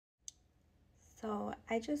So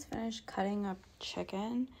I just finished cutting up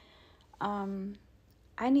chicken.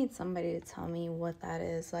 I need somebody to tell me what that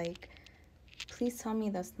is. Like, please tell me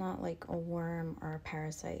that's not like a worm or a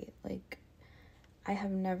parasite. Like, I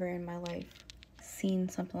have never in my life seen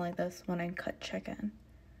something like this when I cut chicken.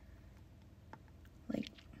 Like,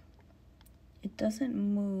 it doesn't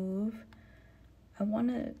move. I want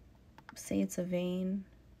to say it's a vein,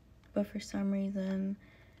 but for some reason,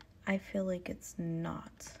 I feel like it's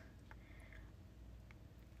not.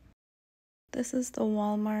 This is the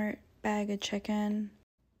Walmart bag of chicken.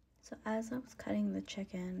 So as I was cutting the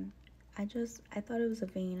chicken, I thought it was a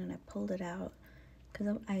vein and I pulled it out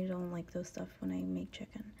because I don't like those stuff when I make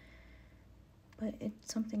chicken. But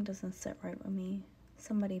something doesn't sit right with me.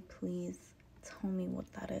 Somebody please tell me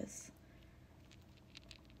what that is.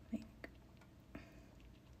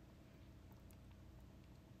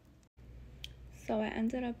 So I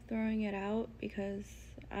ended up throwing it out because,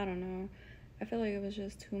 I don't know, I feel like it was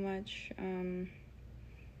just too much.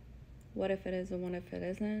 What if it is and what if it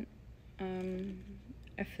isn't?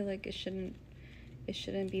 I feel like it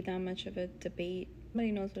shouldn't be that much of a debate. If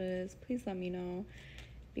somebody knows what it is, please let me know,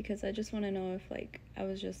 because I just want to know if like I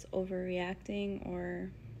was just overreacting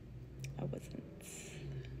or I wasn't.